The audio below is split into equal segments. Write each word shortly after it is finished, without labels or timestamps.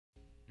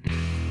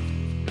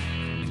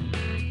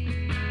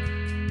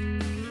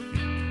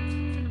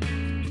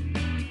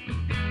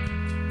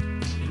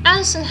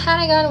Alyson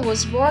Hannigan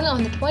was born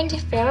on the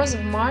 24th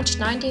of March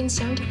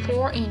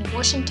 1974 in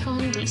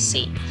Washington,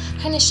 D.C.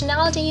 Her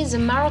nationality is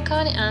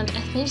American and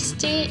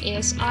ethnicity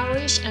is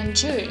Irish and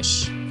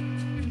Jewish.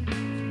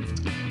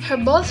 Her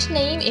birth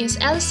name is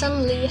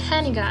Alyson Lee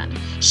Hannigan.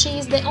 She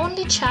is the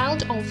only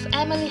child of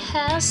Emilie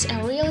Haas,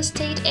 a real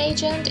estate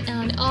agent,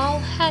 and Al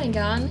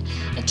Hannigan,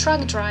 a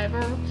truck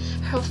driver.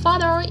 Her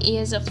father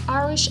is of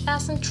Irish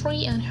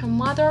ancestry and her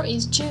mother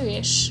is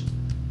Jewish.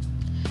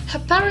 Her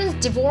parents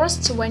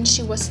divorced when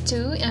she was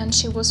 2 and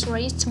she was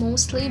raised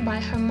mostly by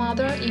her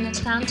mother in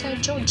Atlanta,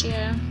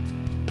 Georgia.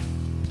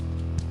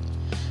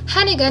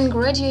 Hannigan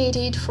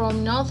graduated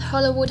from North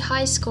Hollywood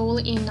High School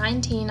in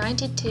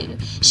 1992.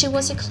 She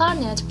was a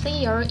clarinet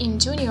player in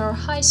junior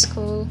high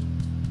school.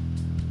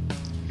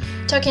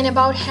 Talking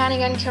about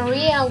Hannigan's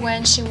career,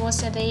 when she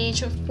was at the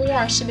age of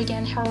 4, she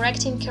began her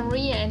acting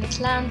career in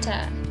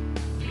Atlanta.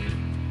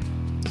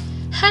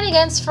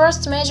 Hannigan's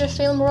first major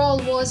film role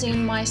was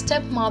in My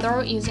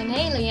Stepmother is an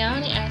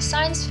Alien, a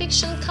science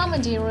fiction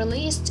comedy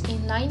released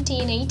in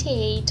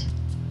 1988.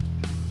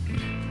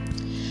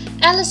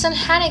 Alyson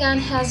Hannigan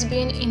has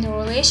been in a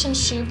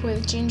relationship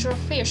with Ginger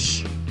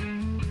Fish.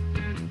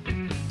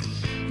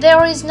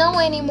 There is no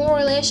any more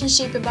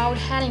relationship about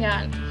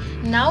Hannigan.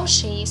 Now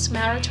she is a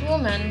married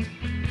woman.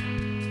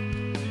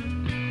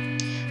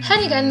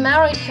 Hannigan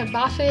married her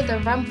Buffy the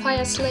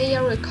Vampire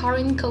Slayer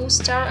recurring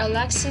co-star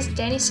Alexis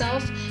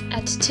Denisof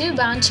at Two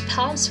Bunch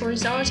Palms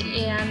Resort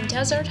in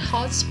Desert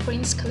Hot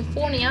Springs,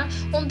 California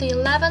on the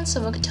 11th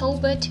of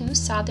October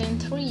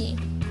 2003.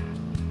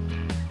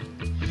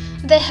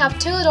 They have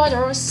 2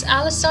 daughters.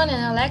 Alyson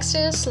and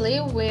Alexis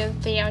live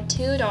with their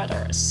 2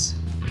 daughters.